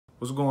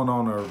What's going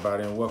on,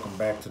 everybody, and welcome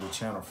back to the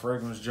channel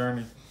Fragrance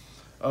Journey.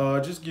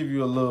 Just give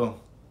you a little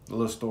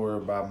story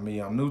about me.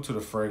 I'm new to the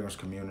fragrance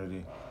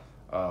community.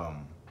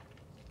 I'm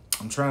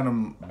trying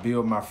to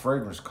build my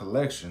fragrance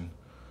collection.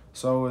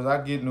 So as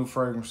I get new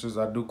fragrances,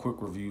 I do quick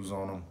reviews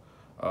on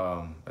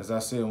them. As I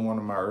said in one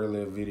of my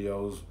earlier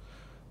videos,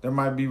 there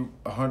might be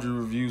 100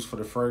 reviews for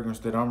the fragrance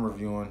that I'm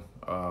reviewing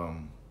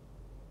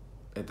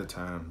at the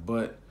time,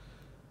 but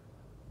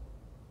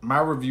my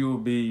review will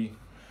be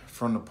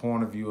from the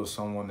point of view of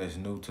someone that's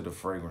new to the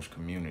fragrance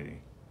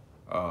community.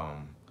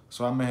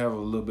 So I may have a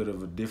little bit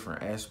of a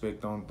different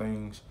aspect on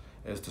things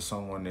as to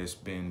someone that's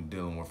been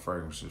dealing with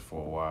fragrances for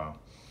a while.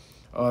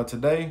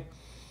 Today,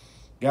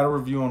 got a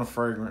review on a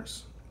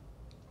fragrance.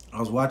 I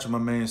was watching my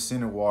man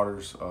Scented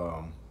Waters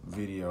watching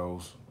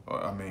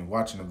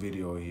a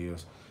video of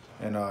his,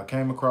 and I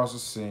came across a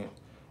scent,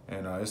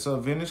 and it's a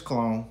vintage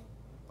clone.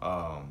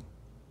 I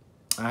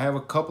have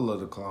a couple of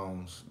the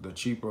clones, the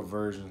cheaper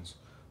versions,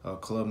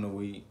 Club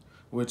Nuit,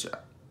 which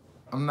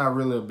I'm not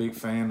really a big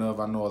fan of.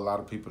 I know a lot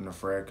of people in the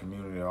frag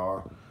community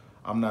are.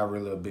 I'm not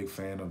really a big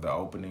fan of the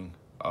opening.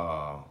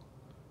 I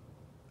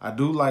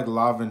do like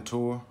La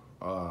Venture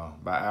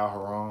by Al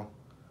Haram.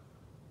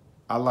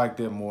 I like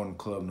that more than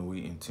Club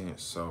Nuit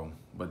Intense. So,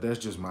 but that's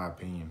just my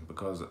opinion,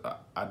 because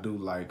I do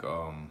like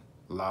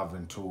La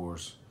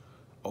Venture's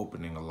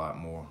opening a lot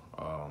more.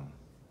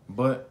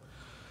 But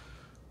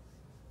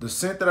the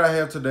scent that I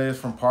have today is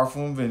from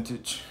Parfums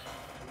Vintage,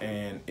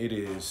 and it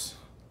is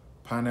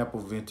Pineapple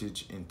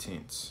Vintage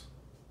Intense.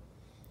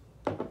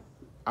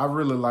 I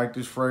really like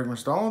this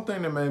fragrance. The only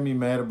thing that made me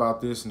mad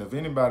about this, and if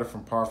anybody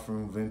from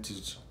Parfums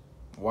Vintage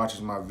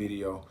watches my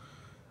video,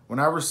 when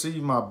I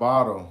received my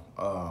bottle,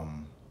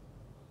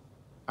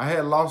 I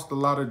had lost a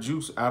lot of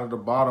juice out of the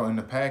bottle in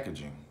the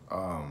packaging.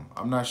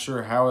 I'm not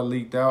sure how it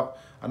leaked out.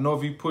 I know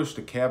if you push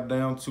the cap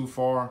down too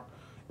far,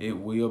 it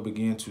will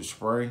begin to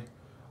spray.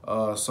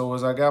 So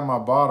as I got my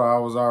bottle, I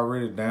was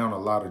already down a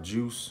lot of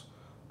juice.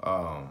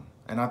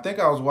 And I think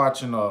I was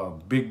watching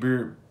Big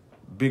Beard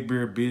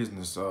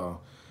Business,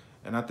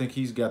 and I think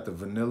he's got the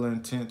Vanilla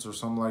Intense or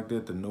something like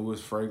that, the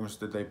newest fragrance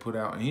that they put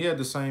out, and he had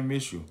the same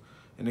issue.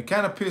 And it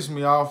kind of pissed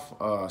me off,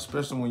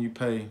 especially when you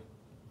pay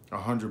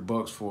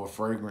 $100 for a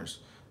fragrance,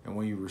 and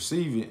when you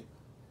receive it,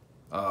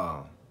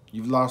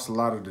 you've lost a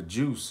lot of the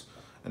juice.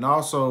 And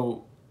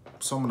also,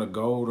 some of the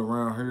gold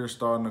around here is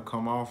starting to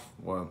come off.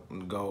 Well,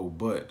 gold,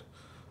 but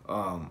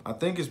I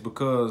think it's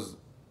because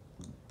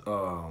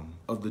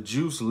of the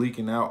juice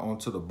leaking out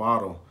onto the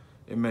bottle.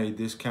 It made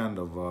this kind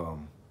of, I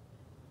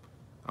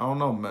don't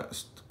know,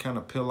 kind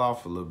of peel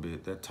off a little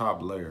bit, that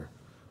top layer.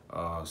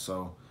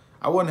 So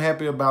I wasn't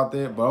happy about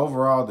that, but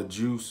overall the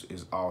juice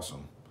is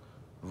awesome.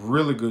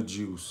 Really good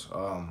juice.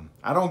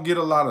 I don't get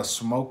a lot of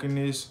smoke in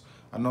this.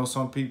 I know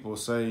some people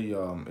say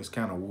it's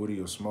kind of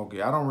woody or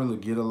smoky. I don't really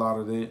get a lot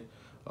of that.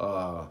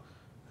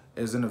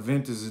 As an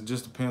Aventus, it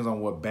just depends on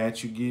what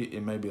batch you get.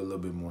 It may be a little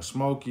bit more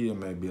smoky, it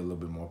may be a little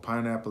bit more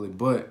pineapple-y,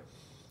 but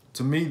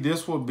to me,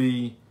 this will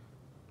be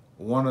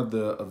one of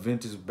the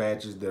Aventus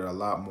batches that are a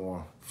lot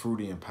more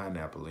fruity and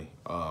pineapple-y,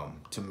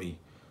 to me.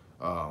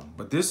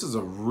 But this is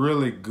a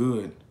really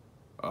good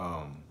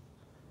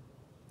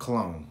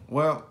clone.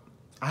 Well,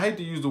 I hate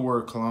to use the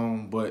word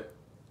clone, but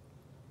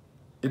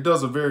it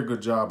does a very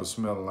good job of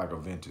smelling like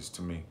Aventus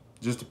to me.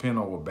 Just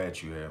depending on what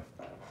batch you have.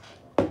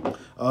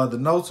 The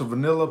notes are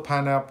vanilla,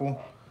 pineapple,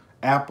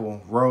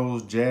 apple,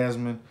 rose,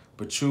 jasmine,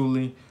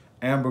 patchouli,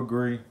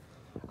 ambergris.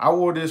 I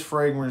wore this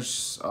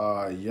fragrance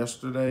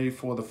yesterday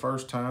for the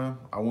first time.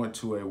 I went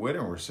to a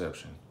wedding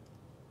reception,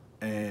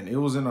 and it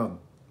was in a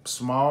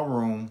small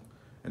room,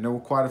 and there were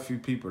quite a few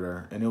people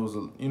there, and it was,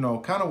 you know,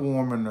 kind of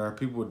warm in there.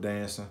 People were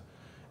dancing,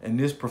 and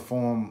this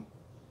performed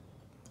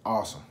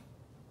awesome.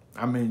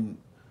 I mean,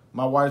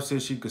 my wife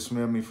said she could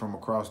smell me from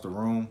across the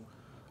room.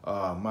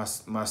 My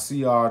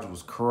sillage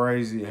was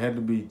crazy. It had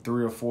to be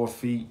 3 or 4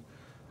 feet.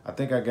 I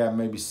think I got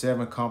maybe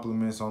 7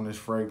 compliments on this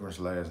fragrance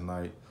last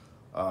night.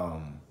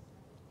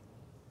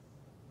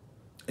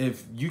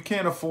 If you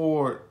can't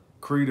afford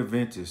Creek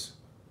Aventus,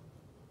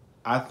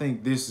 I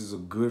think this is a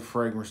good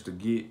fragrance to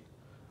get.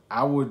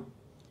 I would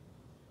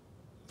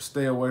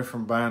stay away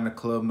from buying the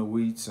Club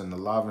Nuits and the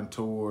La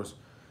Ventures,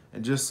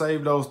 and just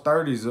save those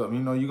 30s up. You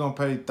know, you're going to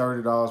pay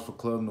 $30 for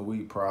Club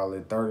Nuit, probably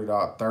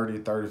 $30,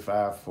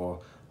 $35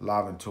 for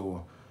La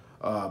Venture.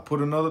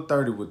 Put another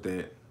 30 with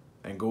that,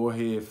 and go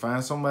ahead,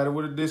 find somebody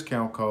with a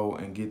discount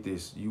code and get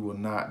this. You will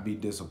not be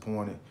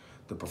disappointed.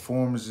 The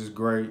performance is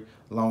great.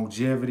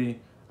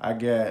 Longevity, I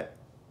got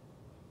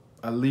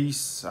at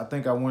least, I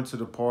think I went to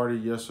the party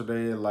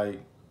yesterday at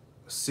like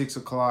 6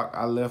 o'clock.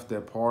 I left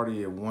that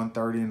party at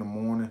 1:30 in the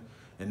morning,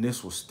 and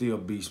this was still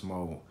beast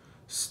mode.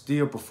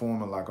 Still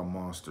performing like a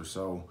monster.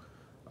 So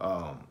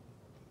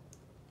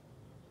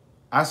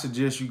I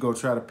suggest you go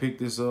try to pick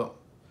this up.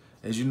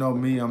 As you know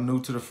me, I'm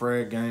new to the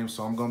frag game,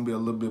 so I'm gonna be a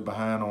little bit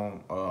behind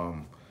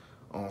on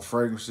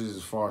fragrances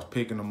as far as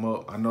picking them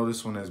up. I know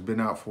this one has been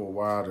out for a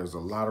while. There's a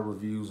lot of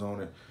reviews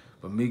on it,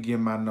 but me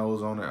getting my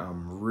nose on it,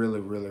 I'm really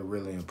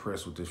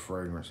impressed with this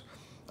fragrance.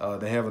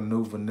 They have a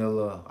new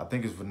vanilla, I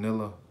think it's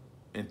vanilla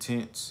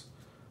intense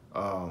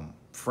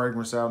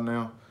fragrance out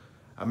now.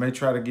 I may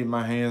try to get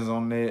my hands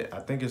on that. I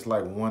think it's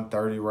like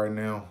 130 right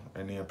now,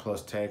 and then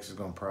plus tax is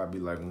gonna probably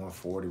be like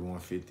 140,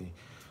 150.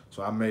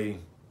 So I may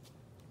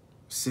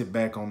sit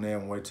back on that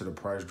and wait till the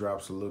price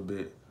drops a little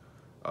bit.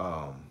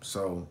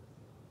 So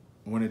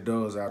when it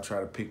does, I'll try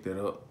to pick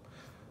that up.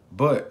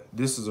 But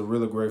this is a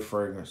really great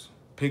fragrance.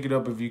 Pick it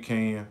up if you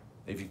can.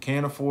 If you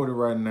can't afford it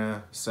right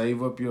now,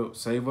 save up your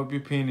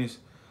pennies.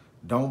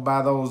 Don't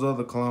buy those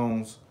other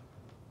clones.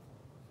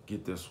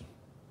 Get this one.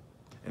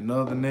 And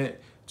other than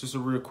that, just a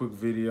real quick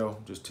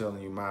video, just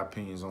telling you my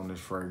opinions on this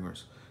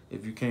fragrance.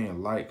 If you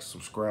can, like,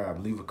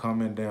 subscribe, leave a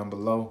comment down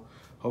below.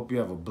 Hope you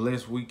have a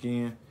blessed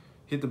weekend.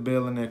 Hit the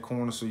bell in that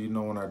corner so you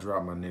know when I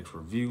drop my next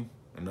review.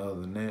 And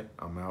other than that,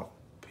 I'm out.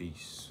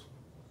 Peace.